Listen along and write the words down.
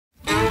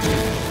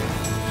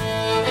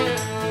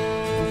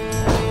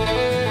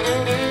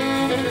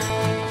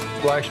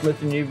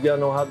Blacksmithing, you've got to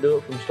know how to do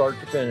it from start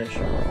to finish.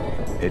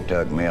 It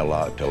took me a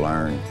lot to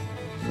learn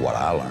what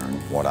I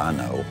learned, what I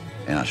know,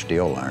 and I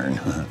still learn.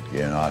 You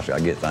know, I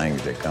get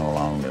things that come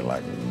along that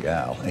like,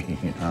 golly,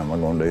 how am I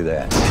going to do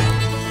that?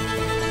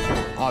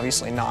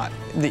 Obviously not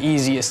the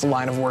easiest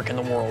line of work in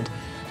the world.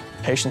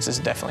 Patience is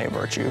definitely a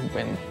virtue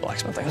in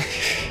blacksmithing. We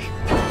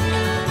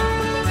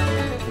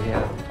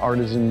have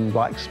artisan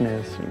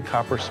blacksmiths and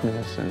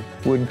coppersmiths and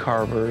wood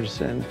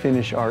carvers and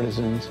finish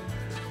artisans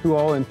who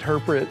all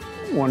interpret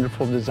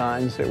wonderful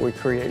designs that we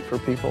create for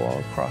people all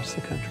across the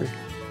country.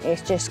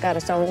 It's just got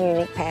its own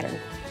unique pattern.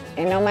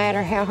 And no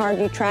matter how hard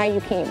you try, you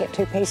can't get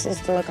two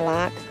pieces to look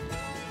alike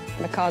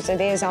because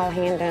it is all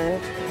hand done.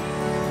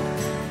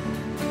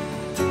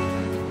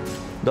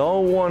 The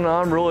only one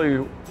I'm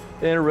really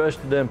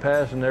interested in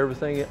passing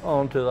everything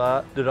on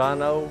to that I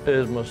know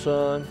is my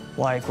son.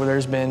 Like where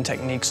there's been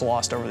techniques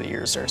lost over the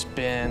years, there's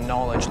been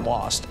knowledge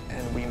lost,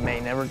 and we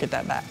may never get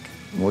that back.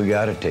 We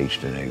got to teach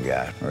the new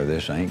guy, or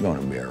this ain't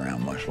going to be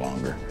around much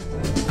longer.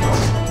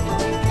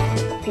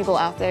 People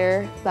out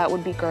there that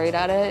would be great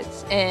at it,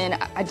 and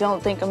I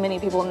don't think many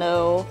people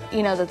know,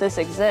 that this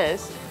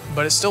exists.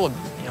 But it's still, in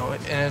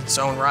its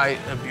own right,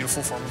 a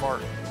beautiful form of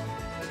art.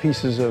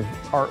 Pieces of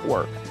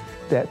artwork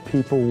that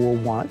people will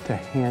want to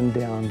hand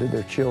down to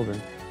their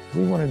children.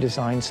 We want to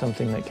design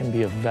something that can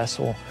be a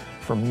vessel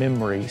for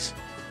memories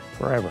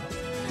forever.